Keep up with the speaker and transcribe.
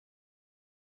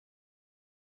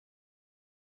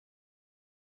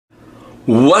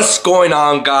What's going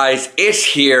on, guys? It's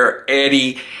here,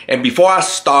 Eddie. And before I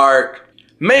start,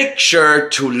 make sure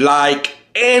to like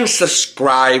and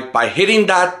subscribe by hitting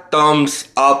that thumbs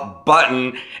up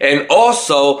button and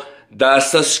also the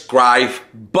subscribe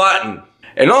button.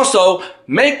 And also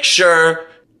make sure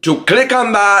to click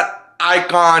on that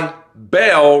icon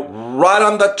bell right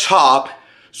on the top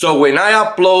so when I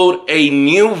upload a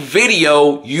new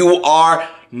video, you are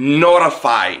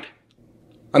notified.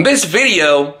 On this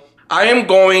video, I am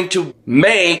going to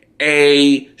make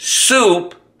a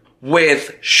soup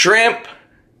with shrimp,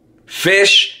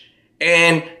 fish,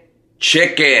 and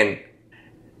chicken.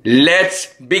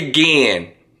 Let's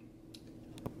begin.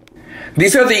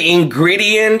 These are the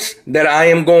ingredients that I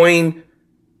am going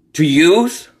to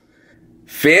use.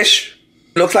 Fish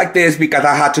looks like this because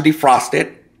I had to defrost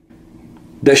it.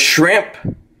 The shrimp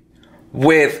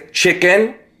with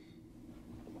chicken.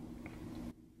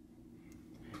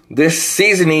 This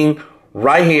seasoning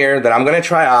right here that I'm gonna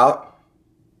try out.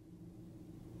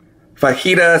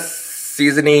 Fajita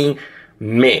seasoning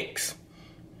mix.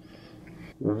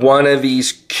 One of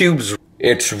these cubes,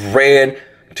 it's red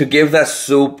to give that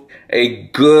soup a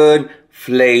good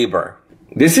flavor.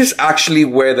 This is actually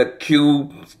where the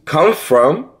cubes come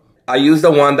from. I use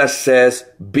the one that says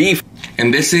beef,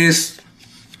 and this is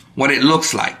what it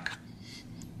looks like.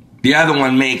 The other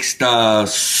one makes the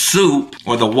soup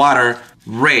or the water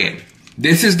red.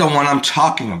 This is the one I'm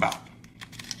talking about.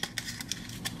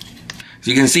 So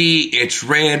you can see it's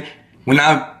red. When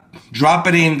I drop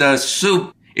it in the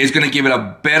soup, it's gonna give it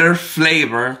a better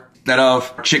flavor. Instead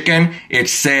of chicken, it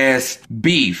says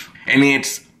beef and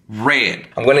it's red.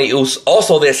 I'm gonna use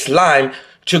also this lime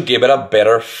to give it a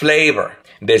better flavor.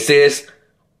 This is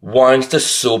once the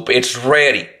soup is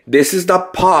ready. This is the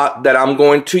pot that I'm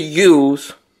going to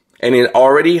use, and it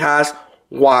already has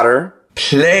water.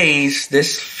 Place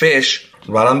this fish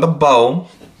right on the bowl.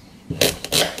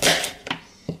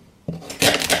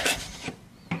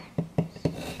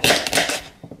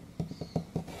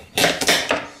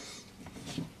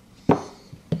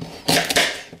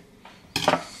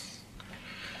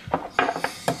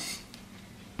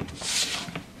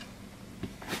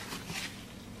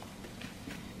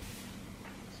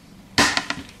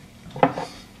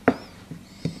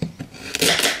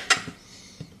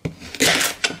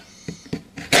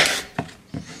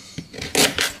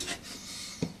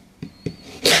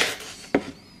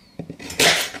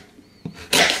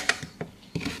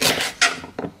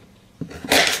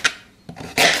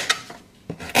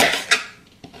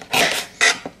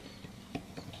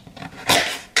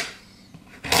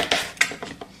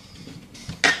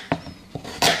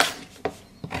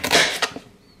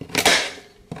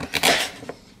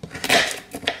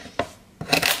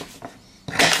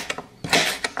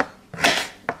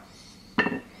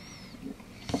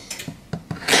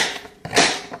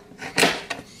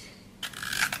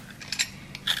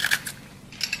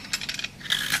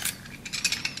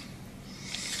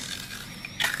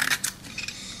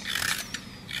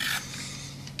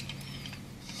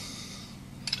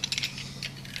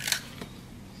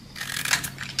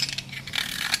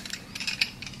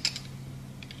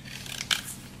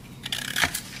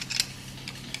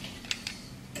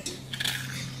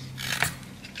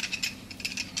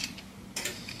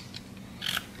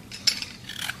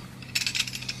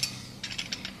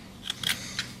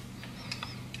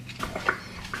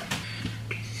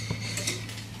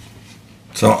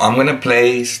 So I'm gonna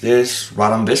place this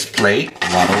right on this plate,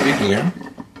 right over here.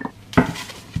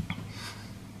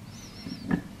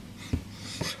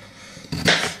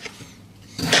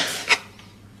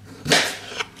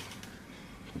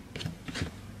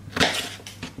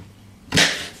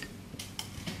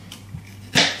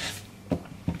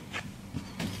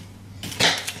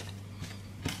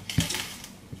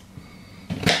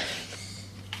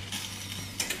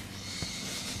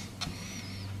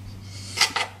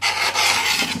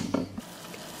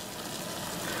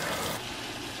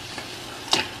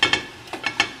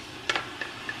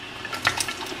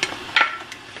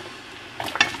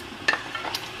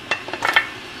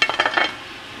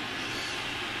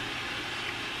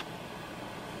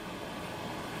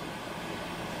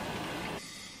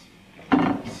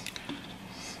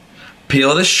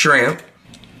 Peel the shrimp,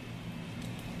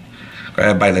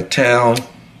 grab by the tail,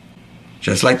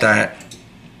 just like that.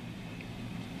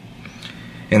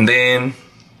 And then,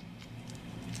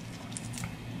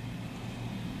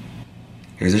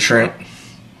 here's the shrimp.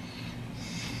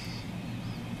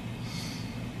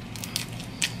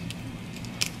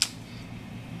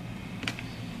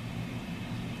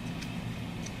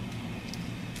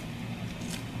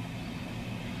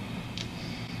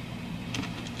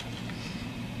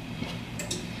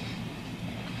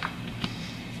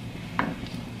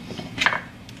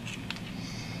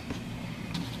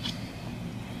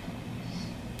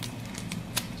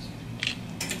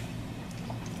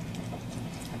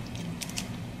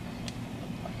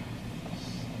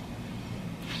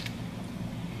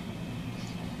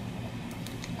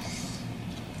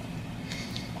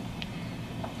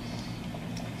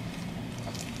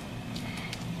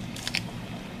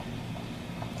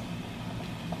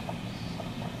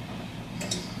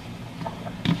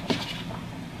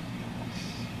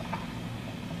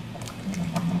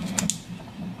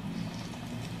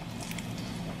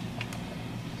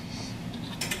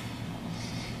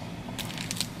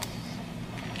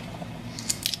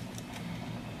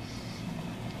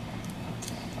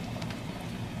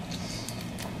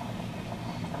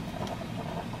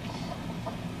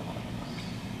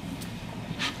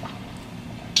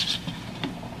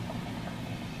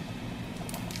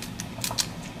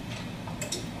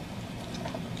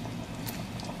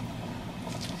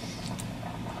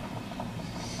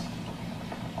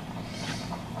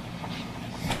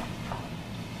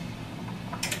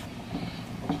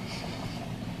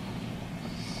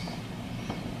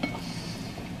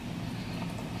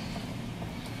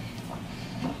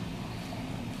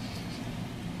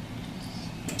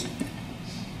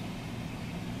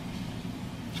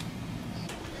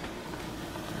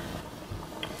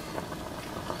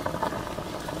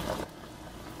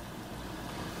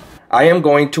 I am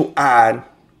going to add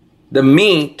the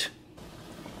meat.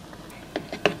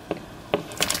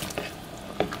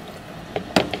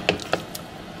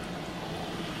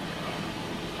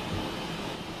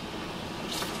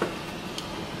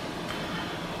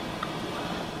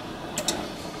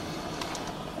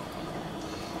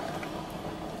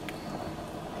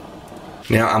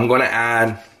 Now I'm gonna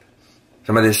add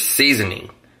some of this seasoning.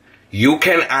 You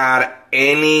can add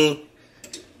any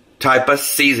type of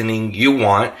seasoning you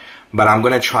want, but I'm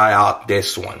gonna try out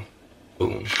this one.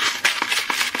 Boom.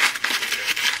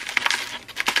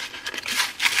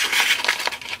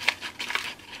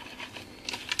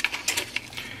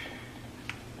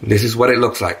 This is what it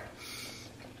looks like.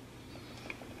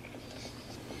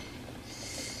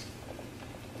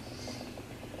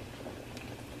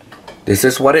 This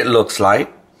is what it looks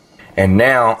like. And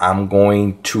now I'm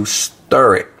going to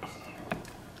stir it.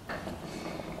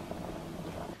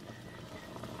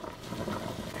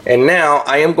 And now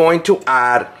I am going to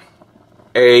add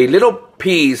a little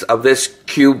piece of this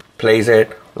cube. Place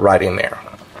it right in there.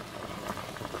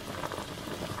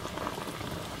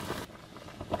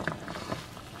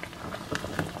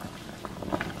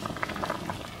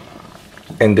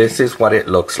 And this is what it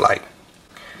looks like.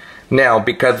 Now,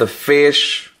 because the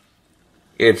fish,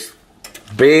 it's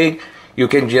big, you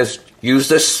can just use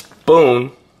the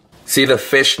spoon. See the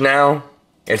fish now?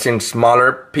 It's in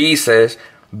smaller pieces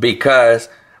because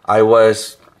I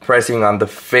was pressing on the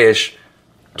fish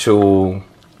to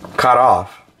cut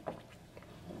off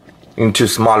into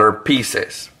smaller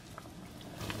pieces.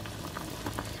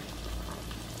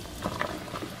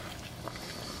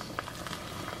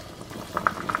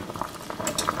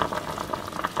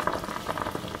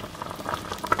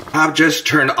 I've just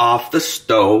turned off the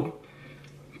stove.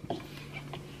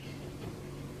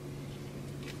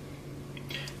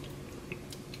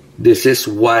 This is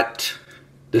what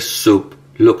the soup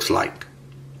looks like.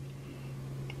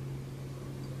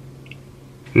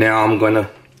 Now I'm gonna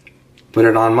put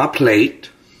it on my plate.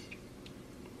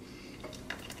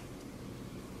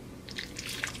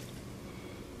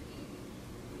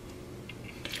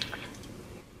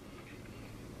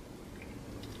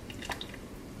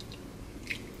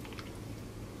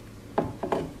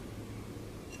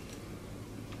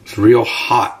 It's real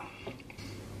hot.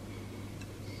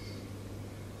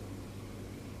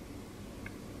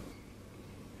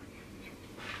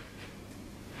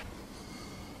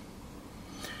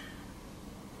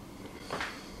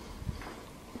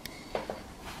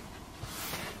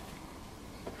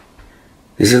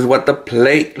 This is what the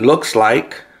plate looks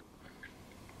like.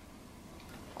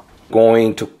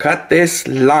 Going to cut this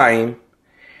lime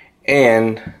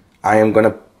and I am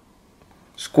gonna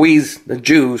squeeze the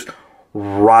juice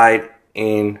right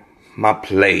in my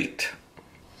plate.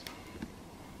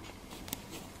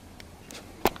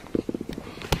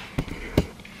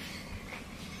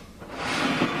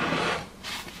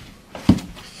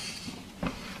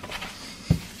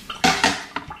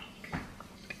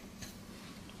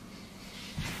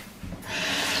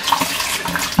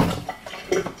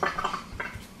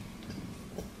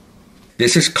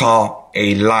 This is called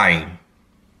a lime,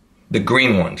 the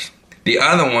green ones. The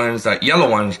other ones, the yellow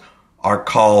ones, are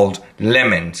called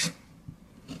lemons.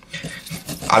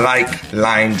 I like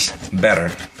limes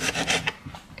better.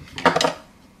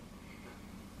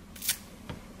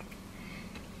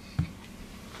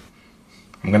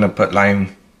 I'm gonna put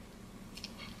lime.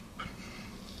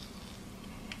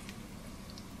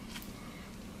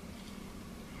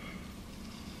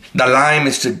 The lime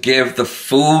is to give the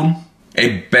food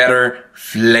a better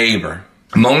flavor.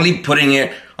 I'm only putting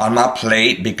it on my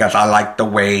plate because I like the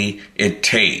way it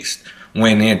tastes.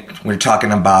 When we're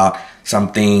talking about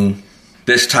something,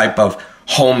 this type of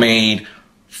homemade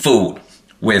food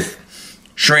with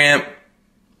shrimp,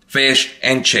 fish,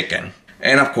 and chicken.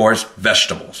 And of course,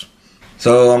 vegetables.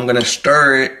 So I'm gonna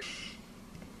stir it.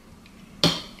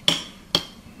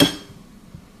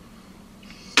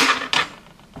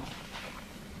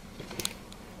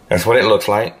 That's what it looks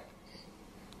like.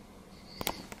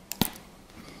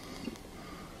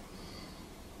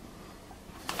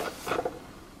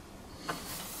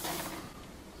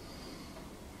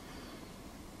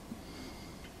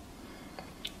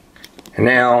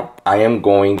 Now I am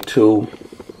going to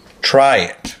try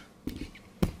it.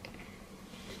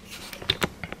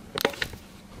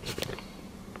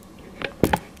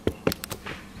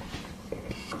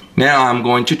 Now I'm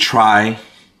going to try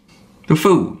the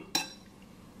food.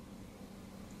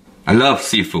 I love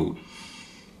seafood.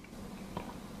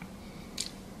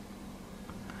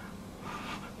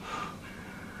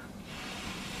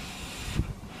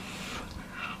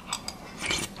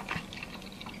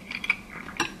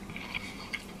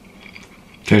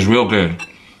 Tastes real good.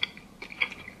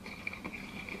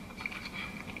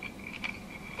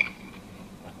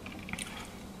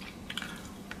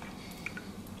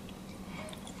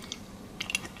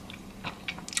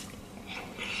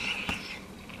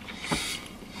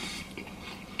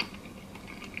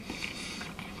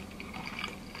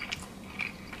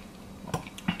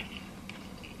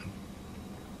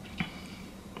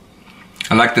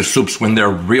 I like the soups when they're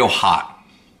real hot.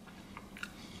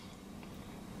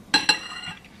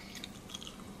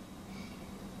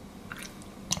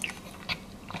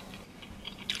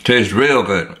 Tastes real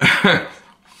good.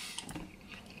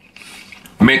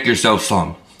 Make yourself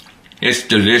some. It's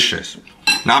delicious.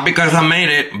 Not because I made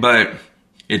it, but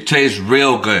it tastes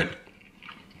real good.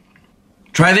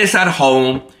 Try this at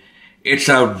home. It's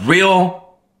a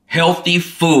real healthy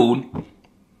food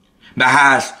that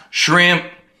has shrimp,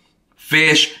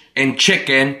 fish, and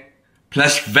chicken,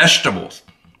 plus vegetables.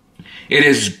 It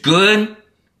is good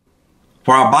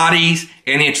for our bodies,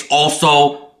 and it's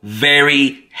also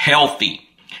very healthy,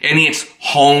 and it's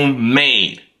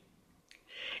homemade.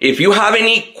 If you have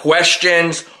any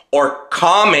questions or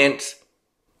comments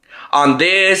on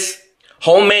this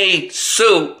homemade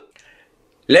soup,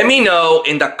 let me know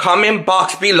in the comment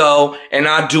box below, and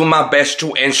I'll do my best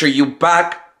to answer you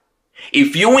back.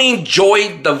 If you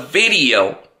enjoyed the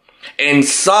video and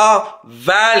saw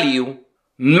value,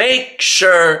 make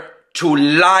sure to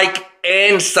like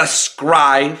and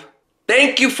subscribe.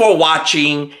 Thank you for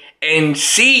watching, and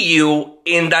see you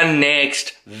in the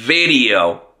next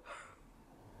video.